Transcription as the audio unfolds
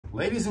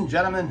Ladies and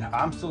gentlemen,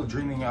 I'm still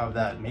dreaming of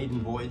that maiden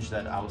voyage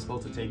that I was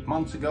supposed to take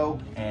months ago,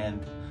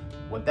 and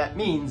what that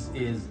means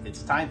is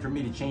it's time for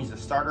me to change the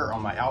starter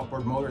on my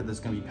outboard motor that's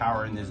going to be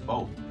powering this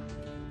boat.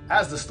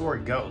 As the story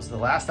goes, the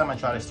last time I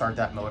tried to start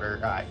that motor,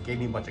 it gave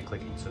me a bunch of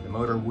clicking, so the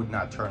motor would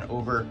not turn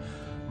over.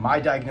 My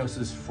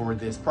diagnosis for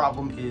this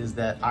problem is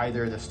that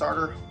either the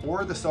starter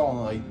or the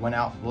solenoid went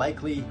out,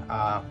 likely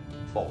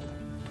both.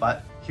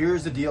 But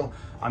here's the deal,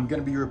 I'm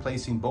going to be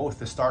replacing both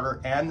the starter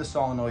and the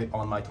solenoid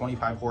on my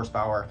 25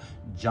 horsepower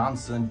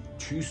Johnson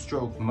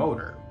two-stroke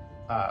motor.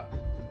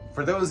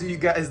 For those of you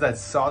guys that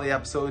saw the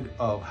episode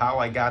of how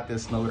I got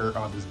this motor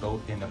on this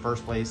boat in the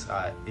first place,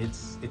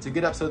 it's a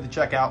good episode to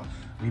check out.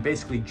 We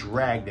basically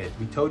dragged it.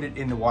 We towed it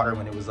in the water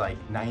when it was like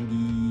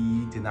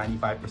 90 to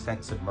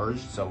 95%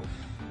 submerged. So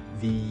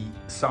the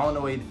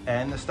solenoid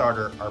and the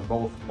starter are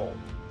both old.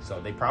 So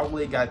they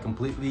probably got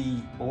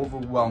completely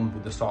overwhelmed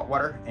with the salt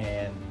water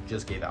and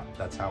just gave out.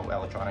 That's how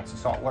electronics and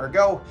salt water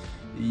go.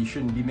 You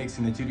shouldn't be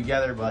mixing the two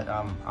together, but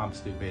I'm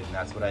stupid and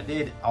that's what I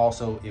did.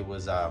 Also, it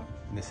was a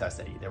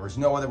necessity. There was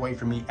no other way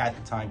for me at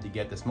the time to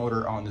get this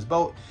motor on this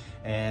boat,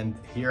 and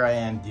here I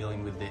am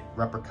dealing with the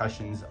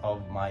repercussions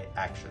of my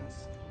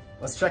actions.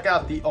 Let's check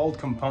out the old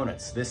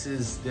components. This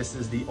is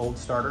the old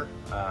starter.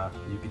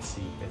 You can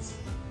see it's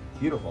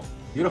beautiful,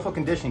 beautiful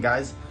condition,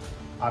 guys.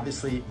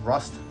 Obviously,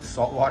 rust,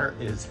 salt water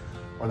is,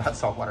 or not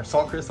salt water,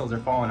 salt crystals are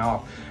falling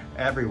off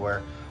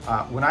everywhere.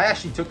 When I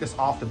actually took this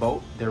off the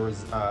boat, there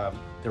was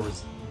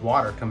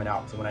water coming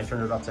out. So when I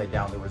turned it upside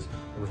down, there was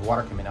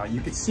water coming out.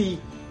 You could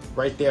see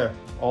right there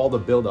all the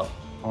buildup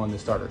on the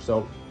starter.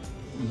 So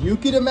you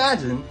could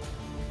imagine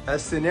a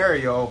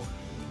scenario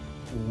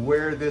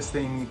where this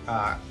thing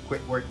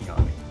quit working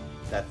on me.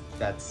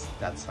 That's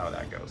how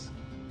that goes.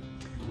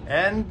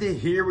 And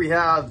here we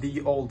have the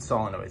old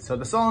solenoid. So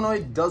the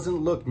solenoid doesn't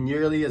look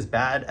nearly as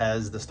bad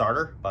as the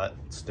starter, but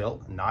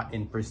still not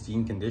in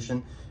pristine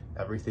condition.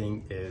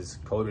 Everything is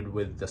coated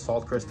with the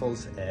salt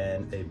crystals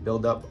and a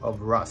buildup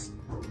of rust.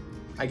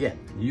 Again,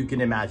 you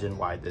can imagine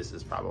why this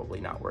is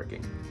probably not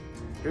working.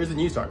 Here's the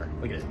new starter.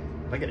 Look at it.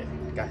 Look at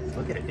it. Guys,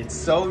 look at it. It's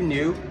so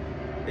new.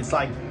 It's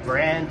like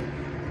brand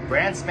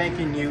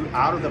spanking new,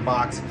 out of the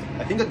box.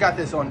 I think I got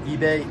this on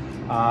eBay.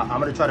 I'm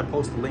gonna try to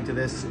post a link to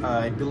this.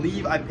 I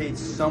believe I paid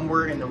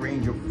somewhere in the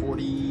range of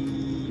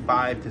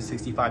 $45 to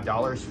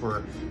 $65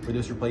 for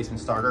this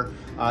replacement starter.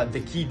 The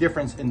key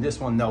difference in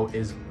this one though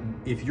is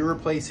if you're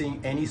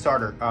replacing any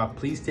starter,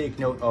 please take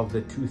note of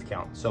the tooth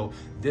count. So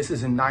this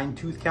is a 9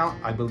 tooth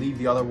count. I believe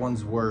the other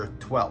ones were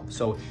 12.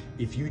 So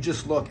if you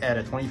just look at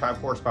a 25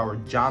 horsepower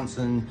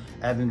Johnson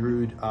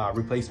Evinrude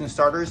replacement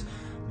starters,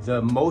 the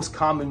most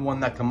common one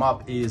that come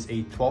up is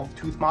a 12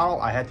 tooth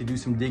model. I had to do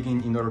some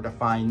digging in order to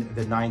find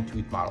the 9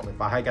 tooth model. If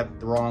I had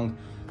got the wrong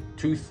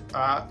tooth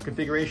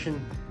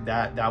configuration,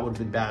 that would have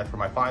been bad for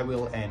my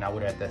flywheel, and I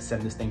would have had to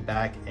send this thing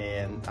back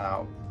and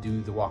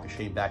do the walk of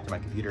shame back to my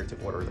computer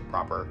to order the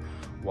proper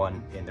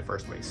one in the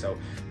first place. So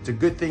it's a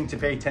good thing to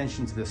pay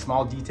attention to the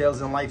small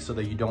details in life so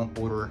that you don't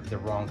order the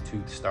wrong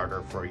tooth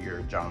starter for your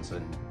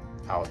Johnson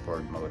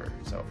outboard motor.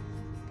 So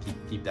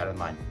keep that in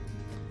mind.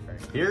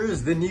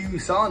 Here's the new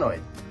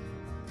solenoid.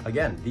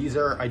 Again, these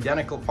are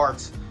identical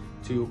parts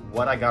to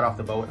what I got off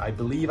the boat. I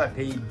believe I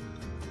paid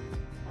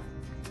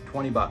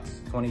 20 bucks,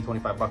 20,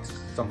 25 bucks,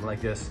 something like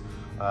this.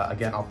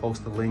 Again, I'll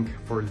post the link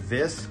for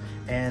this,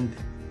 and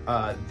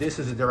this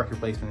is a direct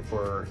replacement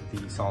for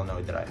the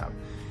solenoid that I have.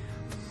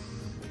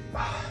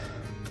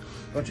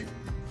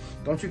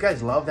 Don't you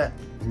guys love that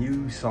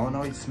new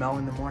solenoid smell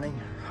in the morning?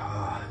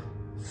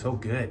 So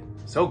good,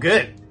 so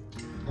good.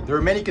 There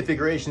are many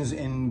configurations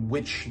in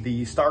which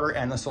the starter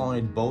and the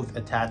solenoid both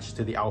attach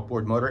to the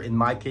outboard motor. In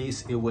my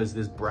case, it was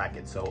this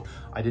bracket. So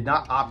I did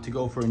not opt to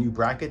go for a new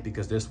bracket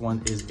because this one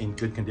is in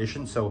good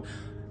condition. So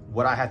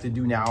what I have to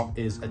do now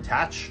is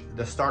attach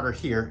the starter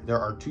here. There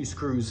are 2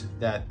 screws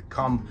that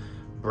come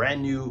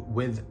brand new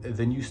with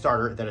the new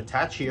starter that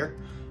attach here.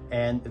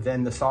 And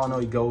then the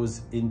solenoid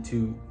goes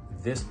into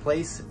this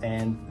place.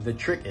 And the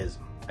trick is,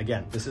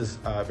 again, this is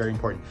very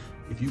important.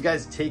 If you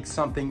guys take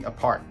something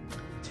apart,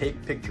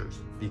 take pictures,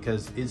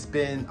 because it's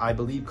been, I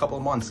believe, a couple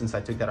of months since I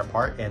took that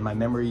apart, and my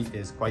memory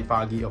is quite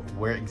foggy of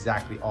where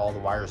exactly all the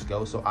wires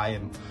go. So I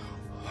am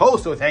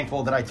so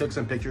thankful that I took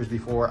some pictures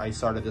before I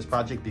started this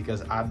project,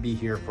 because I'd be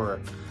here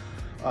for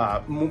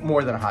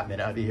more than a hot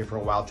minute. I'd be here for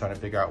a while trying to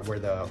figure out where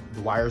the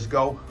wires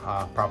go,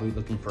 probably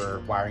looking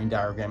for wiring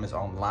diagrams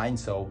online.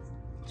 So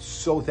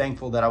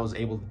thankful that I was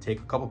able to take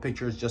a couple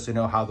pictures just to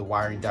know how the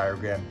wiring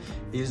diagram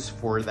is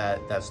for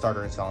that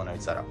starter and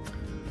solenoid setup.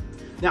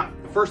 Now,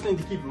 the first thing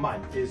to keep in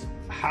mind is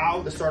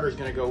how the starter is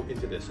going to go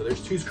into this. So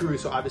there's 2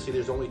 screws, so obviously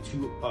there's only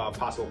 2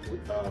 possible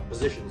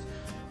positions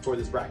for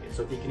this bracket.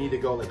 So it can either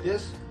go like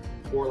this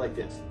or like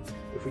this.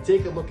 If we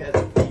take a look at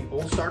the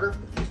old starter,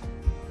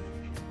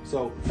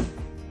 so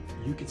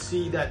you can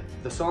see that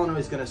the solenoid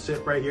is going to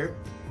sit right here.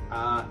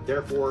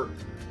 Therefore,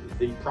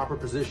 the proper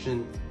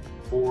position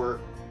for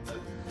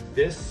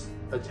this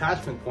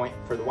attachment point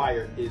for the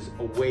wire is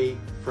away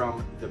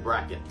from the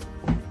bracket.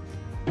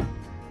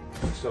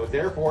 So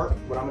therefore,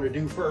 what I'm going to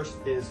do first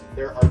is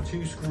there are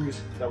 2 screws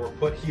that were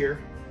put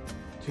here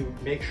to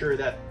make sure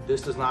that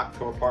this does not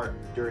come apart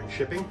during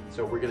shipping.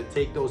 So we're going to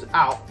take those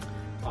out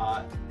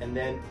and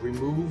then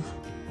remove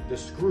the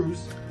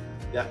screws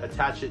that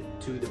attach it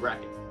to the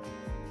bracket.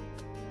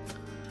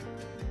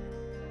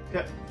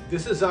 Okay,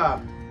 this is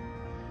a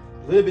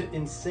little bit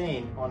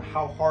insane on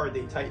how hard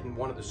they tighten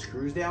one of the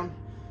screws down,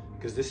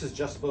 because this is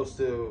just supposed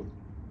to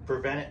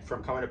prevent it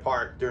from coming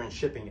apart during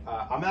shipping.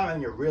 I'm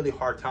having a really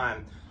hard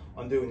time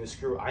undoing the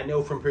screw. I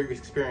know from previous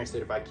experience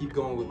that if I keep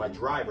going with my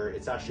driver,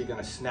 it's actually going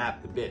to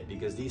snap the bit,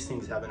 because these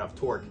things have enough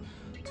torque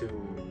to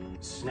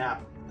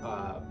snap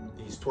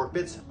these torque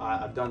bits.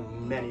 I've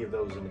done many of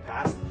those in the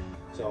past,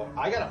 so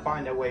I got to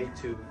find a way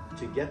to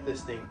get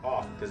this thing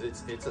off, because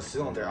it's a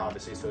cylinder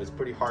obviously, so it's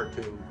pretty hard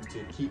to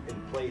keep in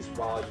place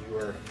while you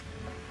are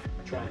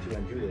trying to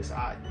undo this.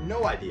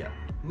 No idea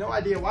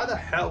why the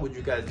hell would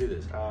you guys do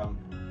this.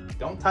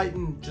 Don't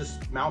tighten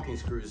just mounting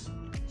screws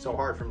so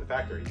hard from the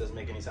factory. It doesn't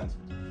make any sense.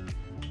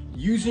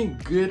 Using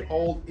good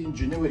old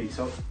ingenuity.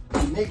 So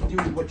you make do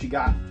with what you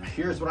got.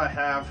 Here's what I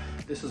have.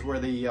 This is where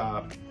the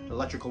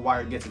electrical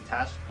wire gets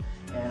attached,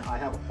 and I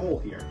have a hole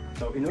here.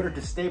 So in order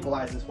to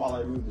stabilize this while I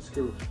remove the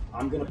screw,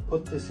 I'm gonna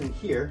put this in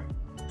here,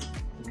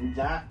 and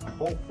that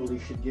hopefully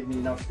should give me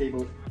enough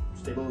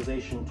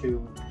stabilization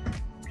to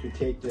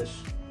take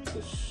this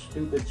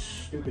stupid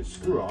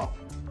screw off.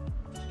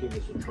 Let's give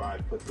this a try.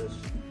 Put this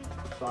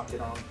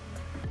socket on.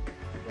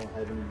 I don't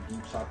have any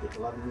deep socket,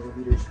 11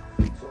 millimeters.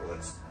 So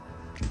let's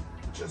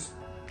just,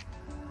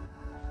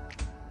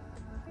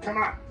 come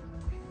on.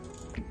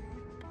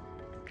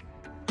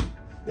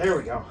 There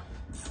we go.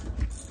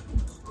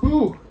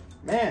 Whew,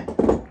 man,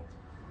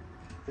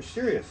 for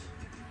serious.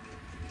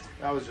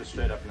 That was just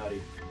straight up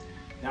nutty.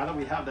 Now that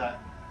we have that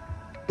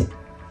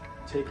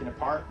taken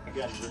apart,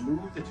 again,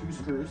 remove the 2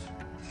 screws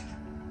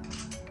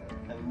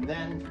and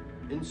then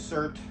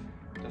insert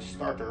the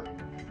starter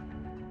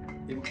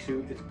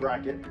into its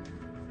bracket.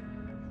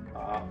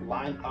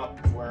 Line up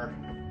where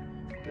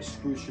the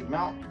screws should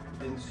mount.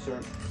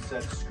 Insert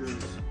said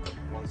screws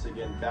once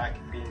again back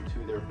into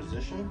their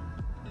position.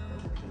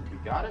 And we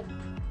got it.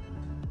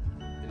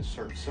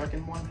 Insert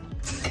second one.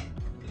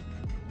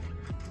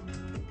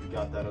 We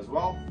got that as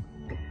well.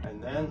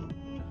 And then,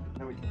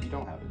 no, we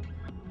don't have it.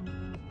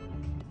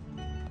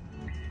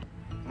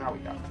 Now we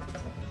got it.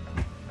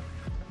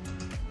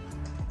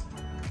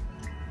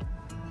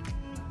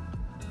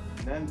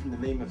 And then, in the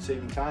name of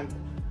saving time,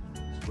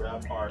 let's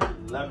grab our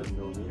 11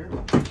 millimeter.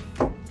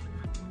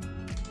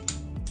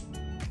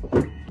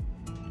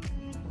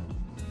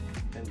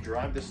 And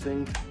drive this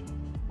thing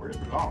where it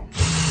belongs.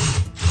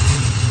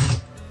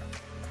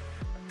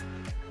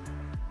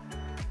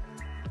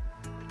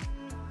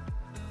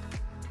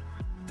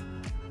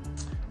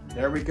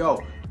 There we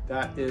go.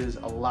 That is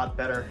a lot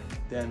better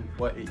than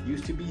what it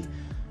used to be.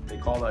 They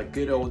call that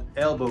good old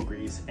elbow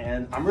grease.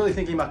 And I'm really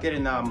thinking about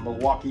getting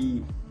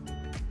Milwaukee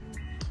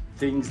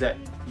things that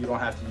you don't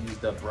have to use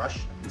the brush.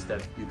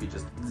 Instead, you could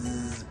just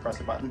press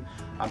a button.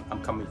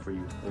 I'm coming for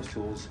you.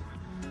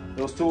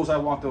 Those tools, I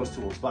want those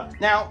tools. But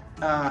now,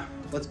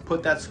 let's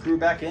put that screw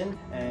back in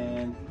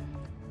and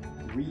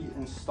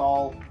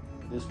reinstall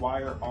this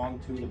wire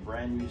onto the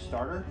brand new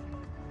starter.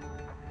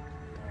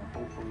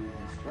 Hopefully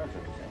these threads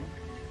are the same.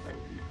 That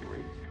would be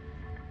great.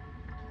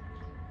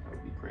 That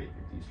would be great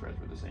if these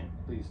threads were the same.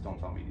 Please don't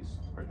tell me these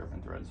are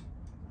different threads.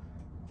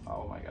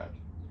 Oh my God.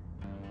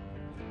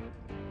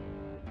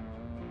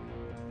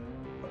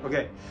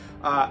 Okay,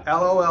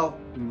 LOL,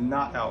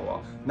 not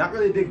LOL. Not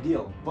really a big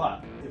deal,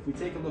 but if we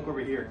take a look over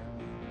here,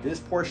 this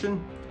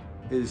portion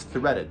is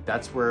threaded.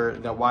 That's where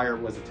the wire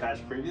was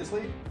attached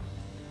previously.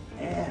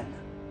 And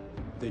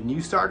the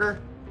new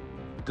starter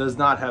does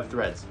not have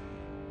threads.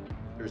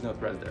 There's no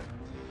threads there.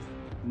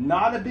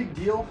 Not a big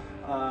deal.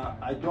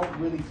 I don't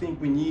really think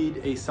we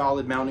need a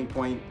solid mounting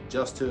point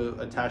just to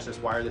attach this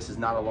wire. This is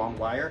not a long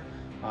wire,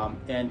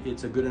 and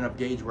it's a good enough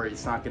gauge where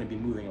it's not going to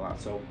be moving a lot.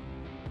 So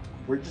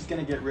we're just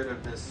going to get rid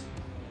of this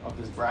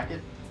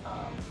bracket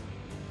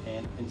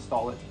and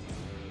install it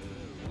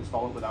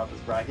without this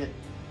bracket.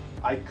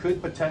 I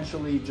could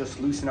potentially just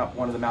loosen up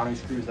one of the mounting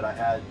screws that I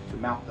had to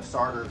mount the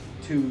starter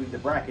to the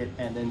bracket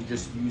and then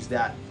just use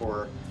that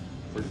for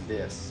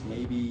this.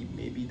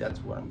 Maybe that's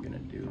what I'm gonna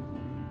do.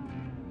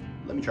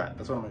 Let me try it.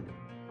 That's what I'm gonna do.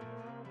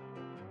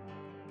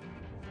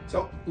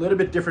 So a little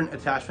bit different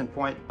attachment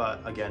point, but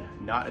again,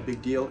 not a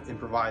big deal.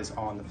 Improvise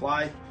on the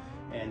fly.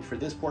 And for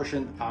this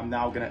portion, I'm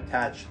now gonna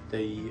attach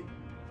the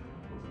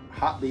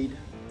hot lead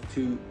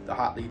to the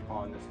hot lead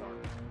on the starter.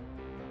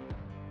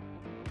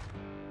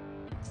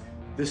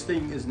 This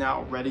thing is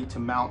now ready to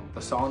mount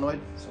the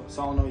solenoid. So the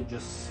solenoid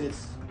just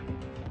sits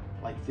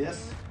like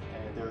this,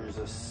 and there is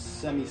a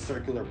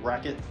semicircular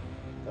bracket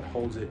that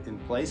holds it in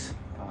place.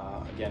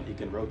 Again, it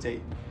can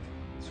rotate,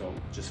 so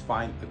just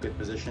find a good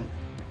position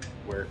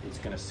where it's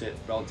gonna sit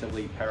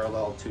relatively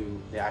parallel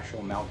to the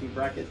actual mounting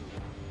bracket.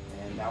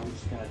 And now we're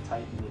just gonna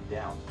tighten it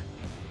down.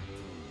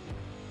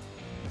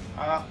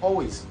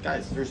 Always,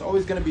 guys, there's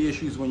always gonna be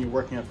issues when you're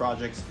working on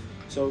projects.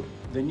 So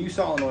the new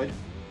solenoid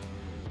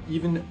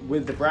even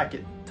with the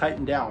bracket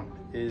tightened down,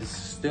 is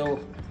still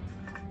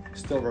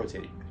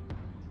rotating.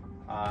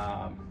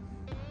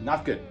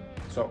 Not good.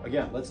 So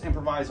again, let's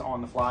improvise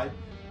on the fly.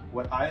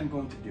 What I am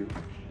going to do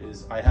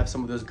is I have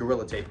some of this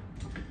Gorilla Tape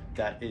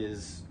that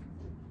is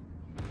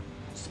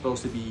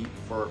supposed to be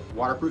for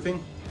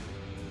waterproofing.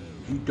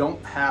 You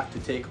don't have to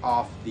take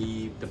off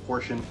the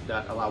portion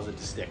that allows it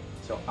to stick.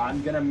 So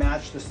I'm gonna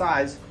match the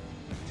size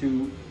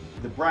to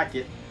the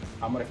bracket.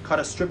 I'm gonna cut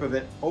a strip of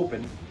it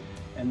open,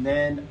 and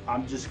then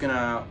I'm just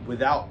gonna,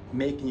 without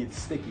making it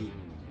sticky,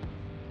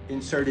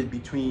 insert it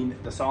between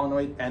the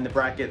solenoid and the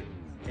bracket,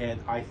 and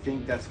I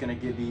think that's gonna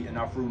give me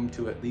enough room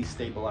to at least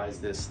stabilize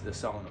the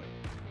solenoid.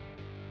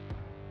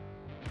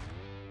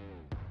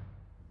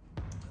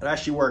 It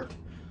actually worked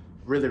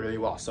really, really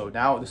well. So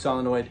now the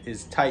solenoid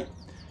is tight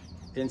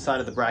inside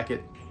of the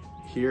bracket.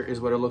 Here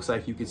is what it looks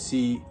like. You can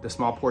see the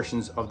small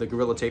portions of the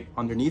Gorilla Tape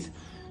underneath,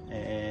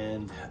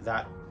 and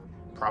that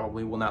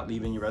probably will not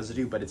leave any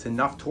residue, but it's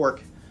enough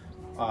torque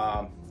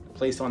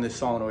placed on this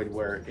solenoid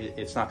where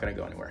it's not gonna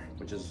go anywhere,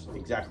 which is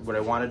exactly what I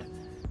wanted.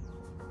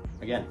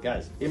 Again,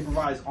 guys,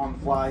 improvise on the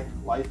fly.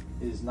 Life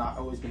is not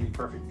always gonna be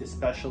perfect,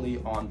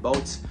 especially on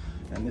boats.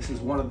 And this is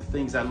one of the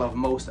things I love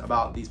most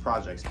about these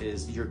projects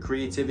is your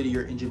creativity,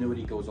 your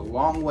ingenuity goes a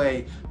long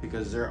way,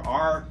 because there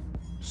are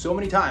so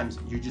many times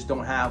you just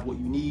don't have what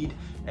you need,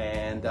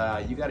 and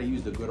you gotta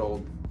use the good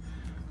old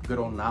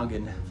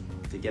noggin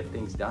to get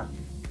things done.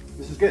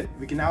 This is good.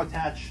 We can now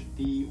attach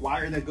the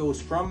wire that goes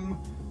from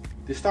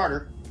the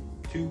starter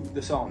to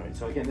the solenoid.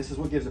 So again, this is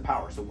what gives it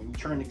power. So when you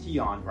turn the key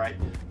on, right,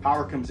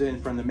 power comes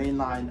in from the main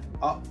line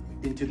up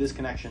into this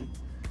connection,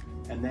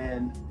 and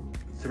then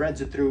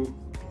threads it through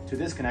to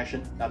this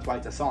connection. That's why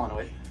it's a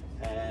solenoid,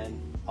 and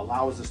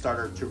allows the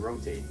starter to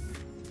rotate.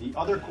 The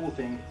other cool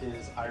thing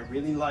is I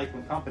really like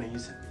when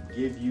companies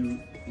give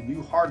you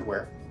new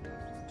hardware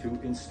to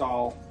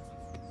install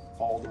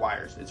all the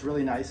wires. It's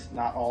really nice.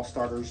 Not all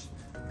starters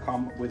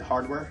come with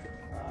hardware,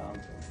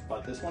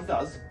 but this one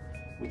does,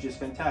 which is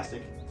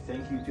fantastic.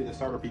 Thank you to the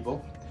starter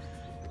people.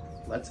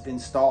 Let's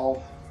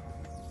install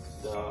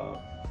the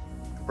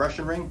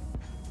compression ring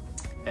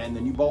and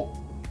the new bolt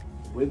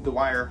with the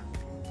wire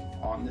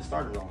on the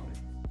starter solenoid.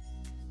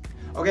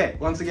 Okay,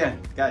 once again,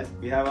 guys,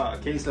 we have a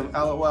case of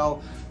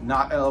LOL,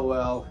 not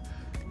LOL.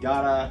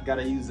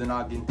 Gotta use the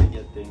noggin to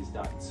get things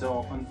done.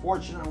 So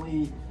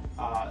unfortunately,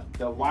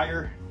 the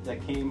wire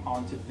that came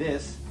onto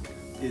this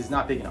is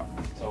not big enough.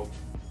 So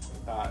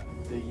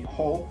the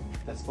hole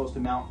that's supposed to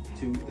mount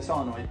to the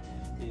solenoid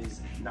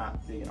is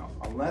not big enough.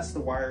 Unless the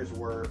wires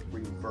were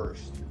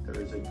reversed, there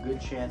is a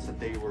good chance that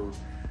they were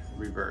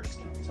reversed.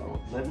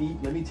 So let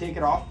me take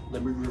it off.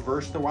 Let me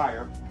reverse the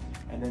wire,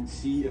 and then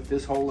see if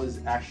this hole is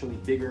actually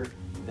bigger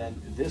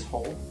than this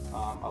hole,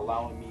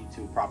 allowing me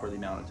to properly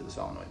mount it to the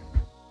solenoid.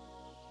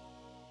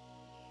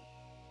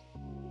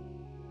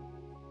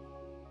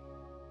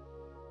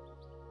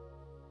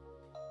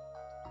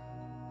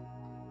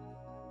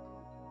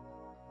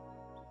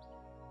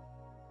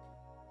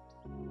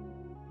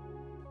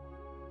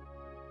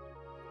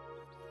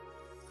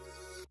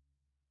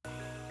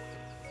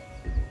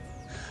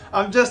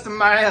 I'm just a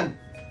man.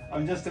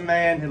 I'm just a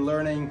man who's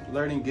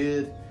learning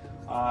good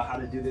how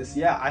to do this.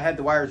 Yeah, I had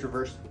the wires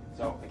reversed.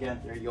 So again,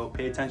 there you go.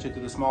 Pay attention to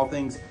the small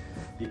things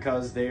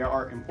because they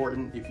are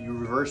important. If you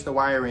reverse the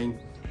wiring,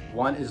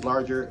 one is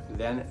larger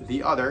than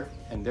the other,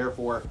 and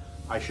therefore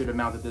I should have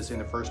mounted this in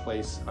the first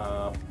place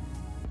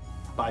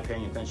by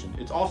paying attention.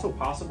 It's also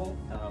possible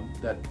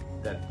that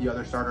the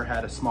other starter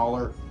had a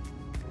smaller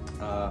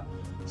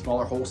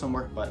hole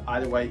somewhere, but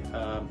either way,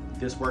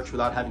 this works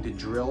without having to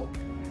drill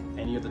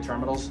any of the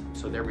terminals.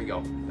 So there we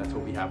go. That's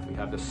what we have. We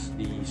have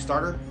the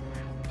starter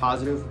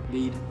positive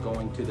lead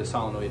going to the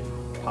solenoid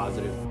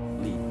positive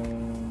lead.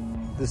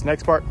 This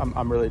next part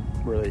I'm really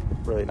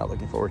not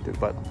looking forward to,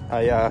 but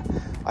I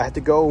had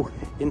to go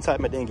inside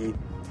my dinghy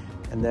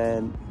and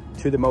then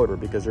to the motor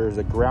because there's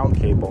a ground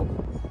cable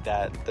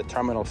that the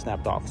terminal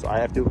snapped off. So I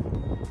have to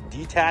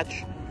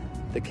detach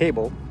the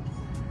cable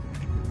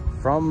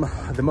from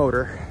the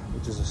motor,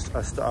 which is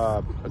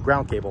a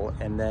ground cable,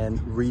 and then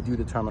redo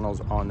the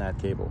terminals on that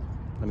cable.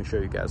 Let me show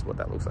you guys what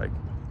that looks like.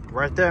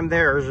 Right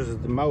there is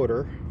the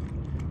motor,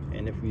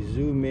 and if we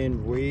zoom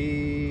in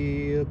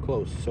real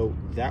close, so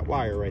that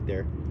wire right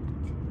there,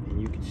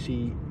 and you can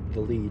see the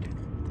lead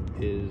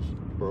is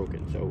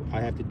broken. So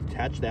I have to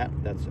detach that,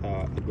 that's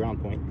a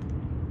ground point,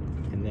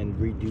 and then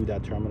redo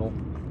that terminal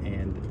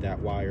and that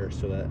wire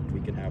so that we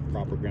can have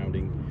proper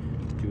grounding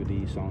to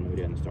the solenoid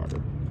and the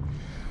starter.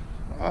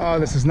 Oh,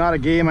 this is not a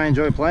game I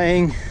enjoy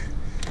playing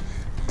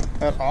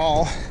at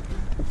all.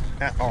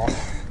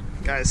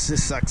 Guys,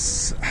 this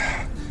sucks.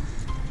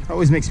 It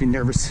always makes me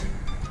nervous.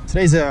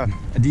 Today's a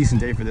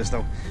decent day for this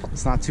though.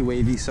 It's not too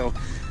wavy, so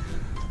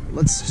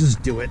let's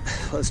just do it.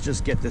 Let's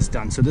just get this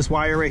done. So this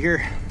wire right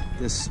here,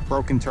 this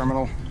broken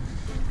terminal,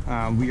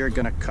 we are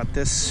gonna cut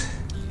this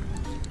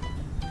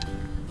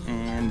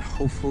and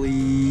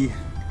hopefully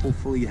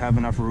have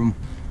enough room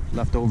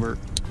left over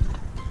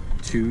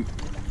to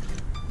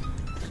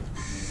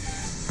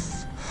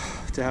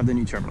to have the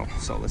new terminal.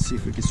 So let's see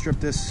if we can strip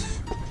this.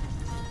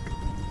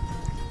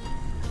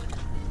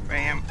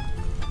 Bam.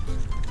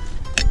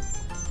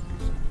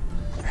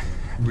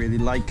 Really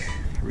like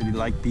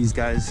these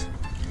guys.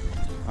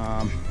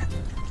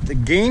 The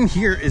game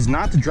here is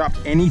not to drop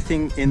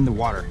anything in the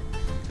water.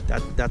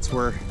 That's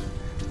where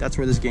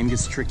this game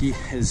gets tricky,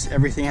 is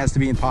everything has to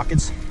be in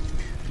pockets.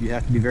 You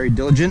have to be very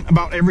diligent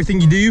about everything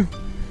you do.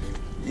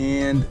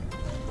 And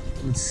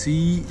let's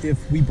see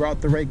if we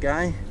brought the right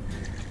guy,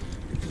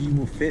 if he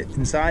will fit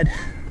inside.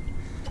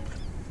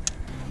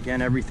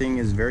 Again, everything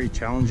is very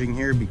challenging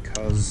here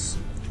because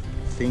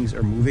things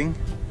are moving,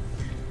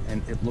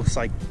 and it looks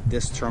like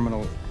this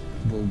terminal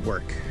will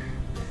work.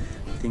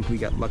 I think we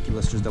got lucky.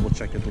 Let's just double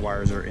check that the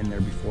wires are in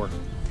there before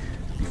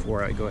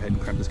I go ahead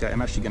and crimp this guy.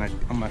 I'm actually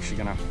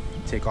gonna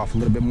take off a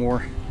little bit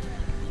more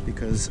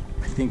because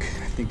I think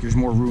there's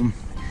more room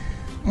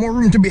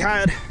to be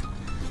had.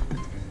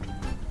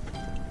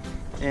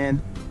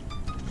 And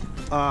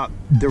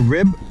the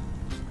rib,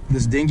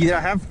 this dinghy that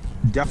I have,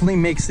 definitely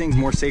makes things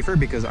more safer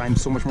because I'm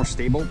so much more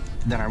stable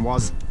than I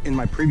was in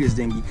my previous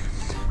dinghy.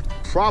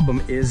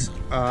 Problem is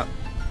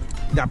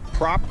that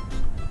prop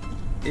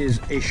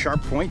is a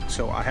sharp point,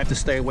 so I have to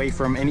stay away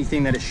from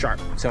anything that is sharp.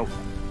 So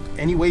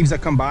any waves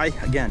that come by,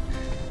 again,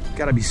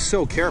 gotta be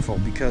so careful,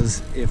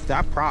 because if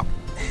that prop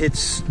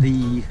hits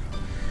the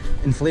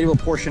inflatable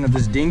portion of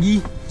this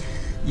dinghy,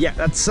 yeah,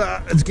 that's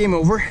game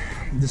over.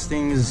 This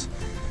thing is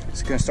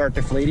gonna start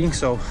deflating,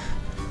 so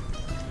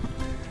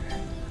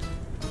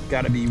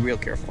gotta be real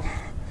careful.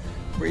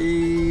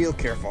 Real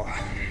careful.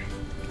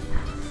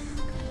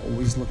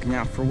 Always looking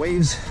out for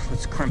waves.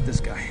 Let's crimp this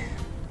guy.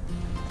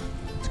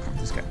 Let's crimp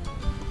this guy.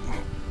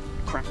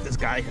 Crimp this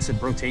guy. I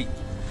said rotate.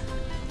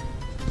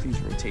 Please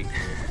rotate.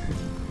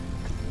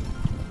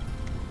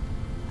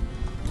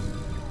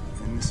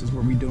 And this is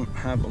where we don't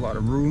have a lot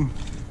of room.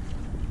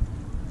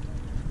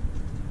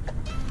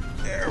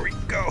 There we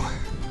go.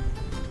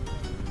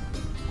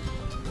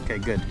 Okay,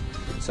 good.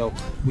 So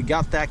we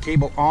got that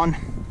cable on.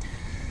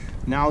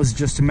 Now it's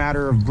just a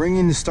matter of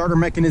bringing the starter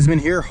mechanism in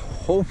here.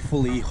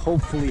 Hopefully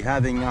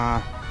having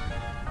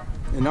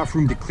enough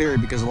room to clear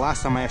it, because the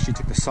last time I actually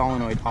took the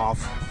solenoid off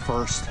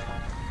first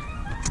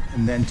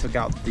and then took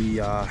out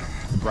the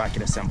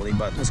bracket assembly.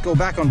 But let's go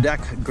back on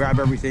deck, grab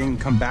everything,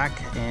 come back,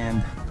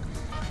 and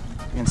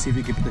see if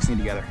we can put this thing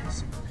together.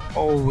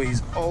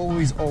 Always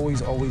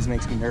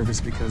makes me nervous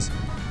because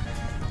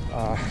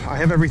I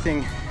have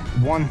everything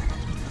one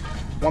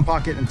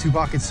pocket and two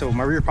pockets, so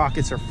my rear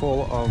pockets are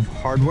full of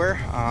hardware.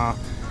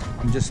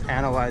 I'm just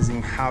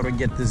analyzing how to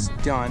get this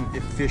done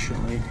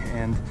efficiently,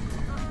 and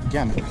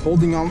again,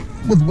 holding on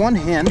with one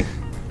hand.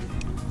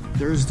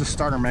 There's the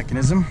starter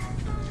mechanism,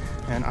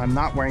 and I'm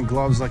not wearing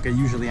gloves like I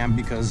usually am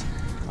because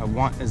I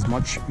want as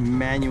much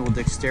manual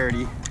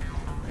dexterity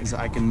as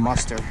I can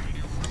muster.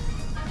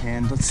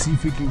 And let's see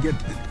if we can get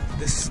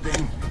this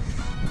thing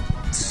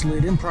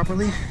slid in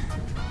properly.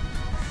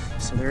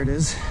 So there it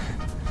is.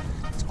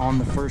 It's on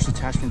the first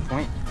attachment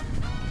point.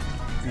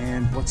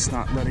 And what's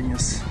not letting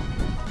us?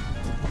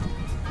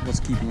 What's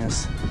keeping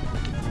us?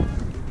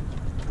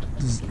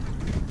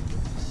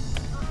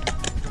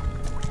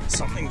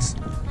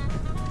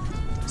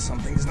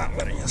 Something's not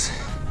letting us.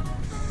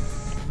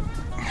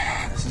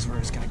 This is where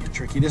it's gonna get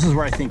tricky. This is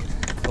where I think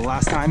the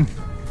last time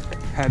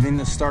having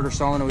the starter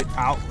solenoid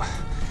out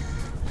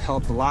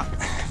helped a lot.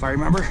 If I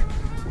remember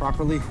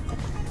properly,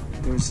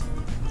 there's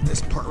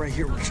this part right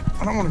here which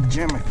I don't want to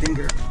jam my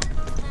finger.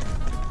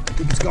 I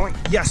think it's going.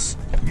 Yes.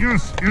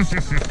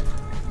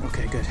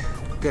 Okay, good.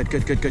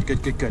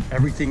 Good.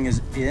 Everything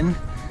is in.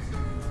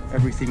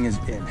 Everything is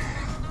in.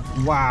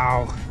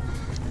 Wow,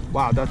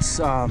 that's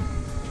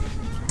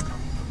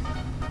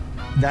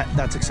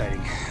that's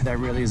exciting. That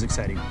really is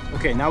exciting.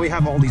 Okay, now we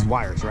have all these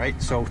wires, right?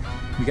 So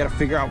we got to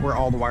figure out where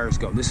all the wires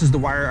go. This is the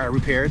wire I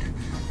repaired,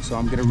 so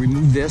I'm gonna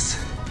remove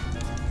this,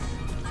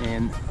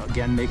 and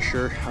again, make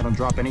sure I don't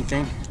drop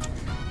anything.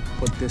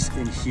 Put this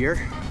in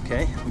here.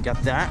 Okay, we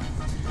got that.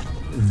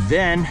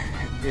 Then,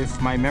 if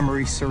my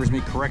memory serves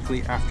me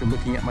correctly after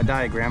looking at my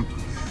diagram,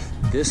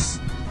 this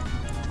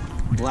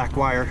black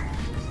wire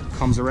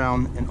comes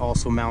around and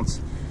also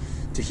mounts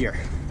to here.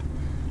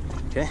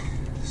 Okay,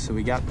 so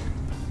we got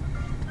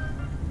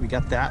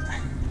that.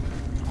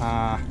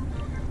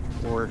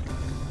 Or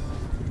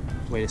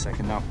wait a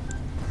second, no.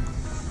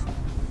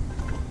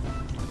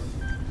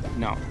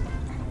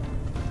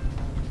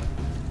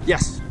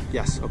 Yes,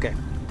 okay,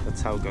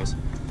 that's how it goes.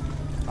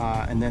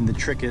 And then the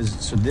trick is,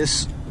 so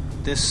this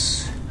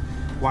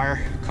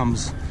wire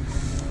comes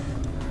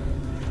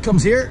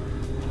here.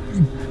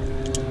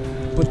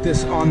 Put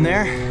this on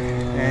there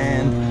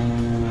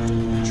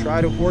and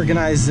try to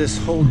organize this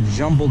whole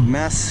jumbled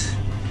mess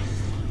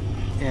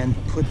and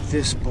put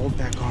this bolt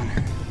back on.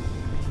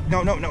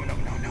 No.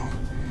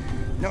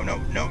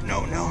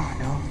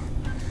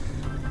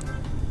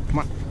 Come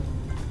on.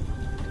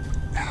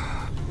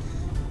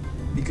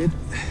 Be good.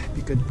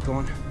 Go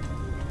on.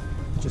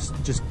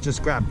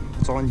 Just grab.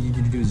 That's all I need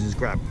you to do is just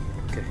grab.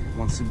 Okay,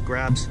 once it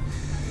grabs,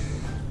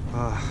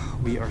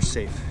 we are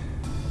safe.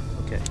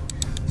 Okay,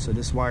 So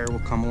this wire will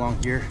come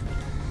along here.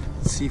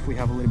 Let's see if we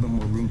have a little bit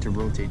more room to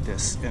rotate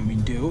this, and we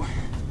do.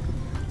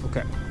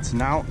 Okay, so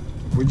now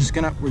we're just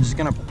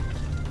gonna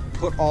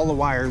put all the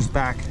wires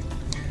back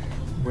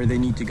where they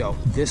need to go.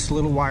 This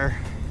little wire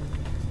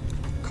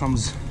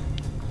comes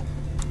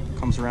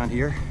around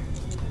here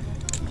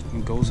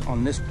and goes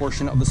on this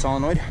portion of the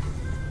solenoid.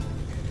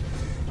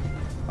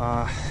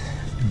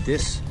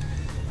 This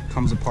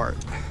comes apart.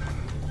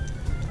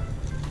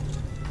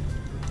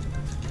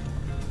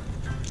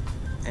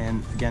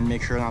 And again,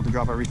 make sure not to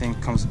drop everything.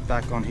 Comes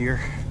back on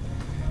here.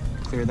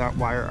 Clear that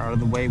wire out of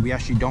the way. We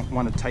actually don't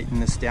want to tighten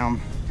this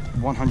down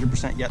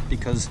 100% yet,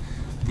 because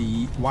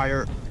the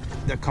wire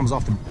that comes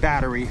off the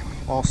battery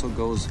also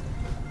goes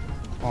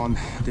on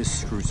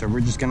this screw. So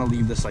we're just gonna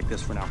leave this like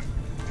this for now.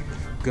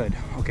 Good.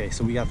 Okay,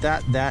 so we got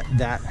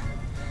that,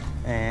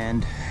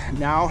 and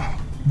now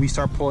we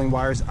start pulling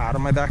wires out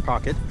of my back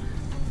pocket.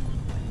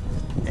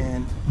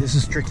 And this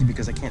is tricky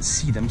because I can't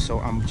see them, so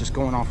I'm just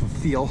going off of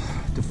feel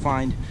to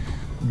find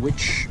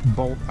which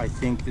bolt I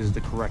think is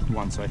the correct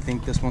one. So I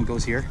think this one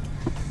goes here.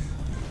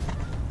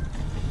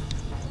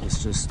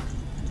 Let's just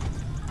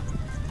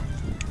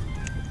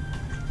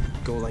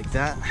go like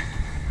that.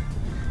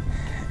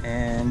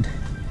 And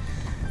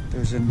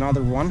there's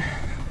another one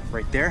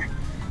right there.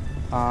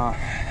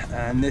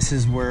 And this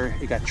is where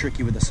it got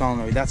tricky with the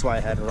solenoid. That's why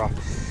I had it off,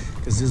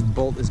 because this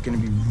bolt is going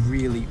to be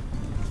really,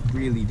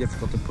 really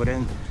difficult to put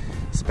in,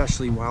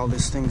 especially while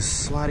this thing's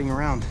sliding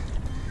around.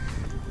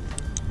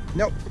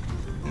 Nope.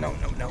 No,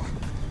 no, no.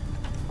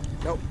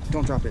 Nope,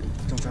 don't drop it.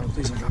 Don't drop it,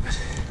 please don't drop it.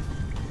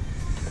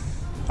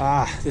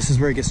 This is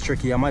where it gets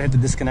tricky. I might have to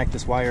disconnect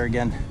this wire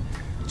again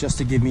just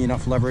to give me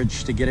enough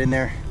leverage to get in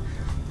there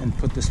and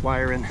put this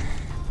wire in.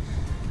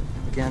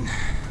 Again,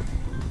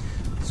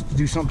 let's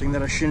do something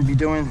that I shouldn't be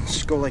doing.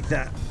 Just go like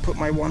that. Put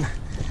my one.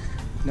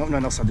 No, no,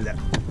 no, stop do that.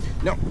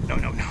 No, no,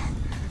 no, no.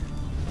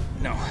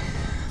 No.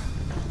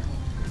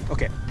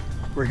 Okay,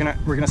 we're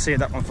gonna save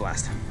that one for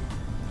last.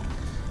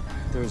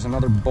 There's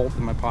another bolt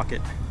in my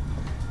pocket.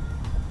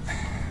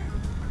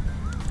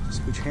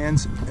 Switch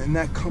hands, and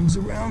that comes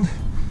around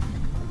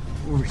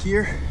over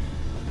here.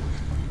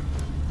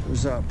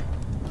 There's a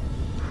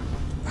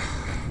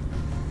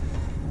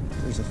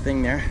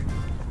thing there.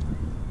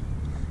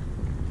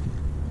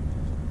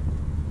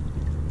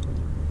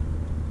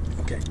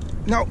 Okay.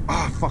 No!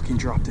 Ah, oh, fucking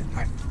dropped it.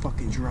 I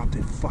fucking dropped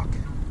it. Fuck.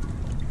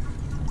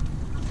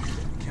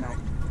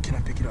 Can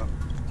I pick it up?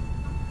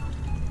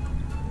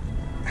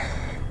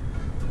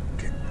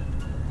 Okay.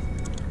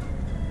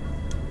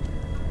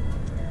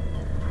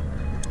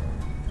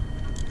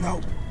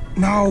 No.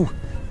 No!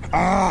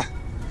 Ah!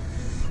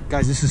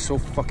 Guys, this is so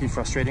fucking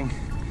frustrating.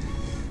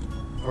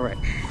 Alright.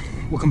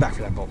 We'll come back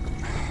for that bolt.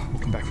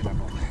 We'll come back for that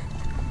bolt.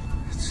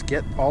 Let's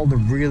get all the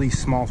really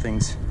small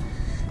things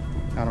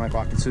out of my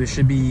pocket. So this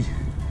should be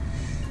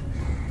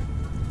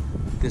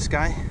this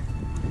guy.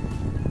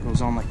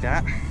 Goes on like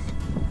that.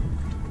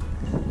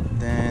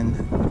 Then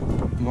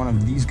one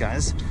of these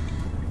guys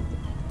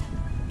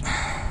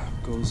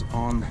goes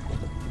on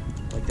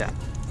like that.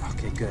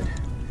 Okay, good.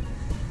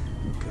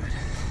 Good.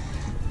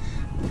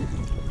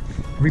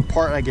 Every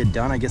part I get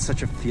done, I get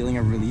such a feeling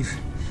of relief.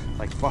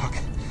 Like, fuck.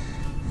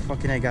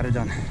 Fucking I got it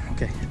done.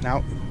 Okay,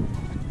 now,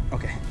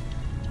 okay.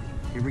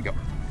 Here we go.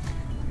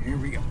 Here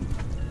we go.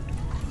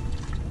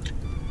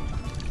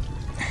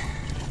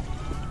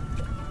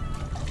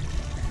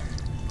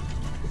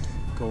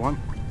 Go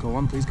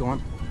on, please go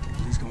on.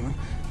 Please go on.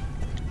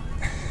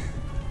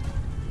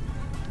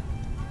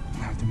 I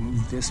have to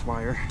move this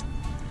wire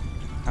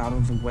out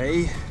of the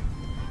way.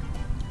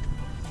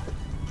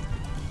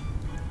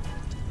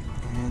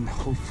 And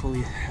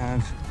hopefully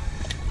have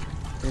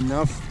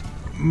enough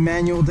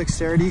manual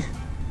dexterity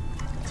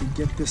to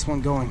get this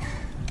one going.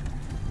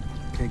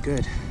 Okay,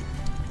 good.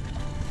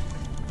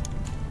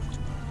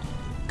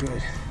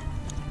 Good.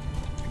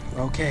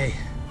 Okay.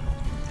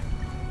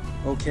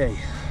 Okay.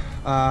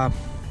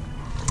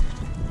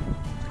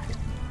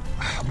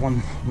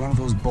 One of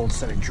those bolts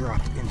that I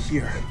dropped in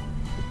here.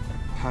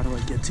 How do I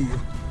get to you?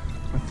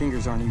 My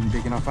fingers aren't even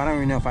big enough. I don't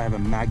even know if I have a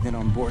magnet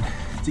on board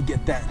to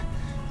get that.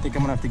 I think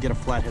I'm gonna have to get a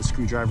flathead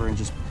screwdriver and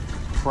just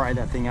pry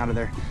that thing out of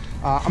there.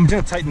 I'm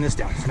gonna tighten this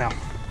down for now.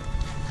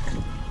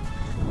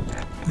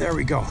 There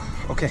we go.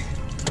 Okay.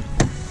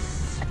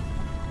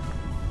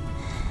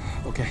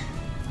 Okay.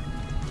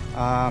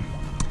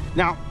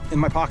 Now in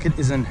my pocket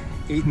is an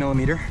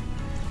 8mm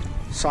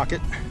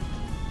socket.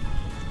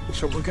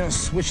 So we're gonna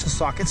switch the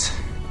sockets.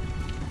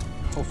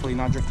 Hopefully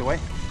not drift away.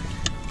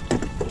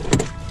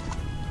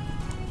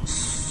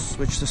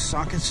 Switch the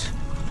sockets.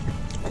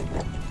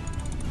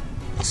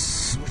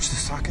 Switch the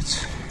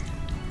sockets.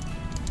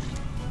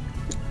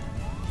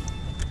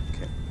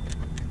 Okay.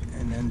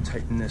 And then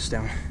tighten this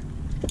down.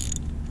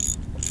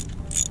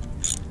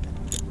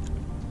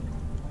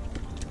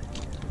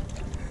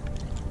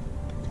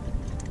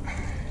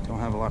 Don't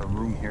have a lot of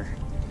room here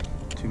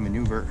to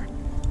maneuver.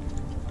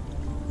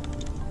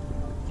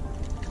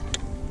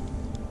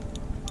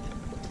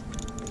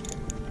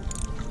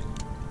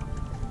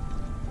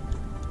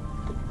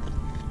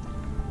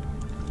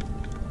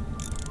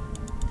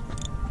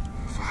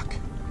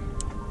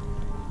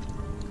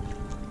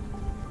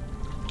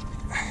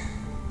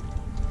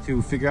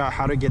 to figure out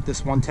how to get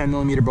this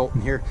 110mm bolt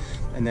in here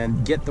and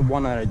then get the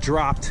one that I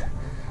dropped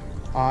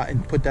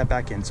and put that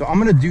back in. So I'm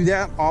gonna do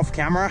that off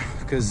camera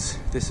because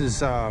this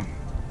is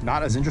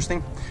not as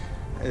interesting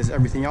as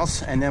everything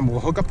else. And then we'll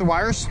hook up the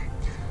wires,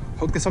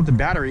 hook this up to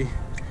battery,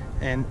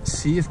 and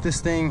see if this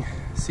thing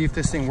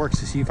works,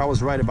 to see if I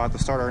was right about the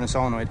starter and the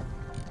solenoid.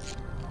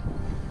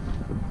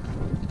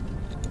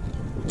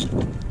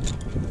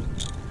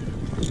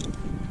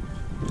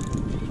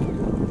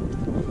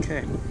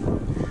 Okay,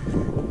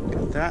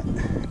 got that.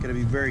 Gotta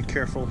be very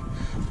careful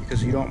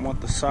because you don't want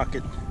the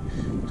socket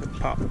to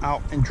pop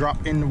out and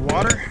drop in the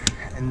water.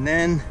 And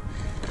then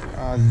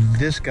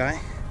this guy,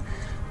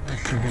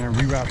 actually gonna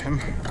reroute him.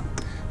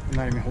 I'm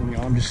not even holding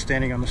on, I'm just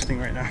standing on this thing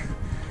right now.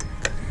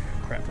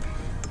 Crap.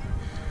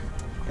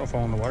 Don't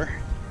fall in the water.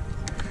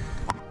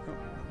 Oh,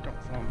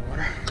 don't fall in the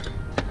water.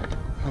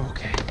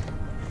 Okay.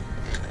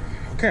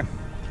 Okay.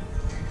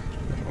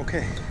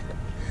 Okay.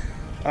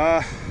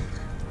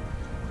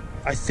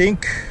 I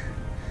think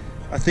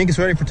it's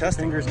ready for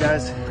testing. Fingers,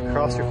 guys.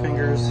 Cross your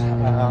fingers.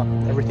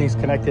 Everything's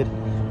connected.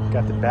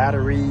 Got the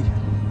battery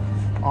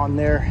on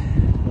there.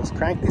 Let's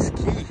crank this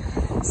key.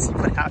 See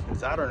what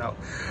happens. I don't know.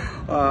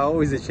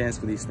 Always a chance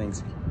for these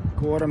things.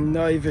 God, I'm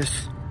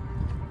nervous.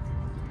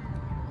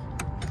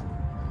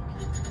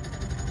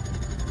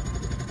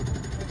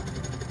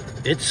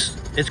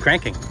 It's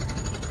cranking.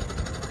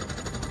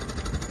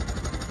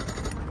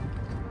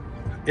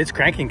 It's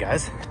cranking,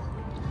 guys.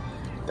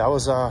 That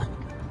was a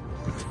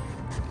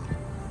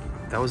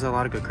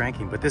lot of good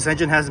cranking, but this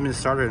engine hasn't been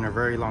started in a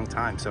very long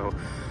time, so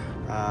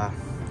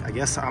I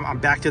guess I'm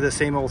back to the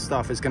same old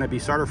stuff. It's going to be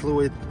starter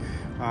fluid,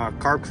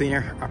 carb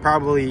cleaner. I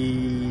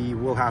probably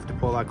will have to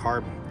pull that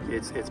carb.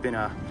 It's been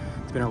a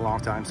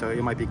long time, so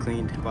it might be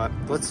cleaned. But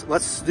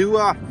let's do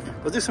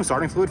some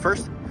starting fluid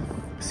first.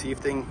 See if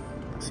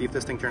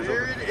this thing turns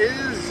over. Here it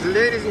is,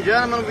 ladies and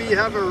gentlemen. We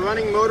have a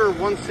running motor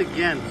once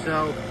again.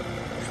 So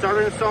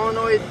starter and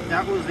solenoid,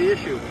 that was the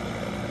issue.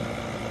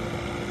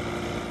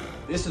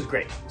 This is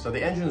great. So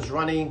the engine's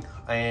running,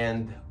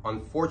 and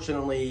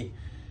unfortunately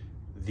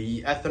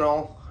the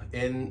ethanol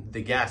in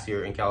the gas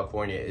here in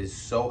California is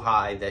so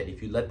high that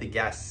if you let the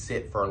gas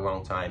sit for a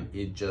long time,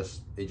 it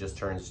just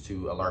turns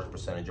to a large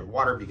percentage of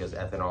water, because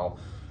ethanol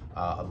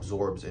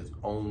absorbs its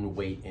own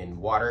weight in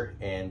water.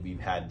 And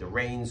we've had the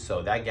rains,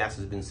 so that gas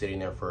has been sitting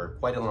there for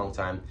quite a long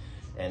time,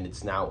 and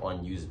it's now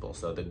unusable.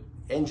 So the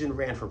engine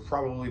ran for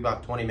probably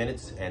about 20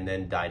 minutes and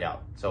then died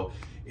out. So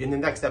in the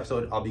next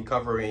episode, I'll be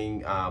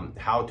covering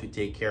how to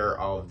take care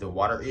of the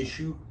water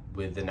issue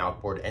with an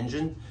outboard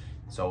engine.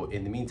 So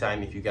in the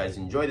meantime, if you guys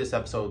enjoyed this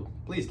episode,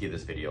 please give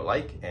this video a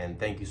like, and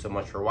thank you so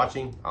much for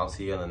watching. I'll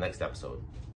see you on the next episode.